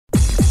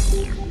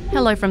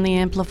Hello from the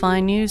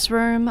Amplify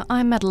newsroom,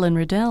 I'm Madeline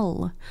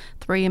Riddell.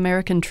 3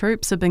 American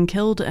troops have been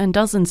killed and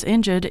dozens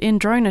injured in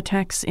drone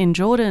attacks in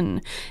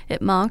Jordan.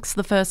 It marks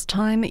the first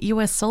time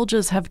US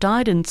soldiers have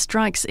died in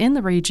strikes in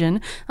the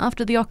region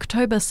after the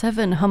October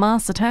 7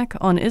 Hamas attack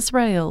on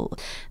Israel.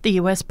 The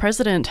US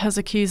president has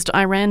accused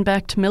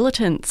Iran-backed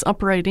militants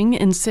operating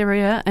in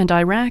Syria and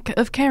Iraq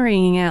of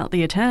carrying out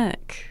the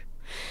attack.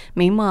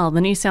 Meanwhile,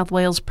 the New South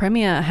Wales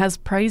Premier has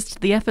praised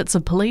the efforts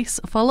of police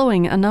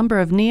following a number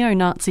of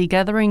neo-Nazi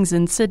gatherings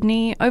in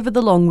Sydney over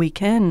the long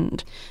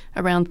weekend.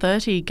 Around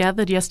 30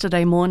 gathered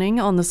yesterday morning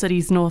on the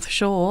city's North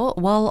Shore,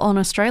 while on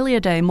Australia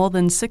Day more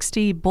than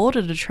 60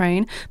 boarded a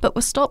train but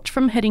were stopped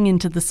from heading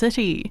into the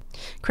city.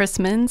 Chris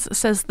Minns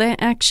says their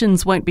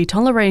actions won't be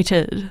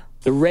tolerated.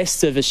 The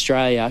rest of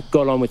Australia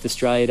got on with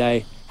Australia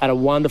Day, had a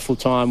wonderful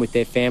time with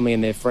their family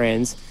and their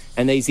friends,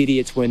 and these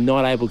idiots were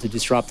not able to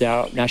disrupt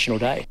our National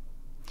Day.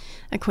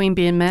 A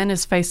Queanbeyan man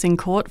is facing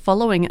court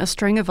following a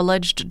string of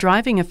alleged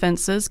driving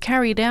offences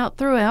carried out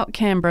throughout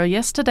Canberra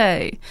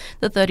yesterday.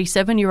 The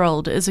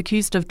 37-year-old is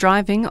accused of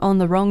driving on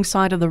the wrong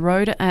side of the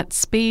road at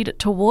speed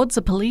towards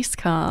a police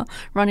car,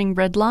 running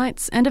red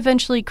lights and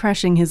eventually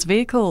crashing his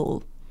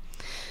vehicle.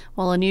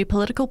 While a new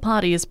political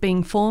party is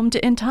being formed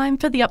in time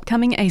for the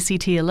upcoming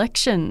ACT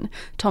election,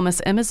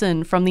 Thomas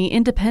Emerson from the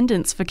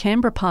Independents for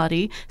Canberra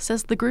party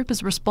says the group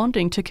is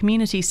responding to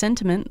community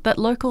sentiment that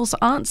locals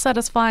aren't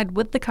satisfied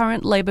with the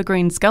current Labor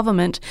Greens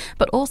government,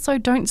 but also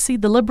don't see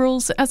the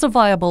Liberals as a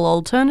viable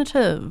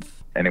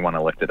alternative. Anyone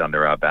elected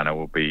under our banner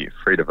will be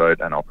free to vote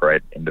and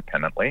operate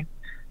independently.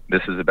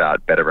 This is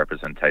about better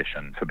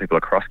representation for people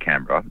across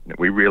Canberra.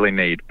 We really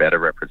need better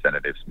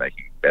representatives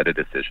making better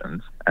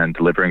decisions and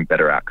delivering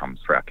better outcomes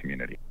for our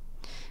community.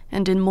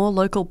 And in more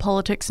local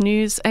politics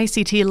news,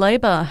 ACT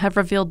Labor have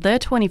revealed their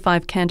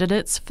 25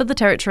 candidates for the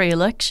Territory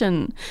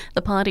election.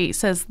 The party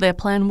says their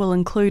plan will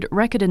include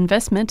record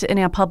investment in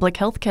our public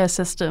healthcare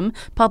system,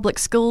 public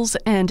schools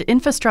and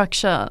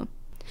infrastructure.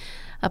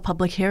 A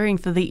public hearing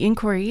for the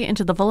inquiry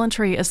into the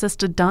Voluntary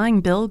Assisted Dying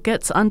Bill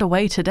gets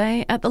underway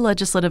today at the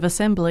Legislative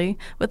Assembly,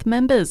 with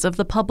members of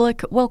the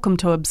public welcome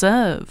to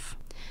observe.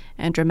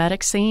 And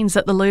dramatic scenes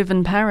at the Louvre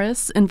in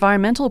Paris,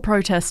 environmental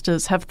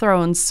protesters have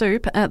thrown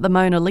soup at the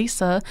Mona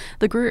Lisa,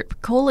 the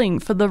group calling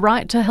for the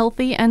right to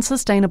healthy and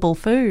sustainable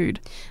food.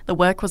 The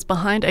work was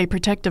behind a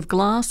protective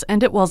glass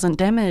and it wasn't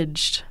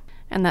damaged.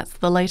 And that's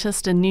the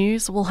latest in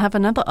news. We'll have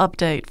another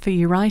update for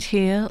you right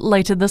here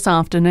later this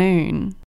afternoon.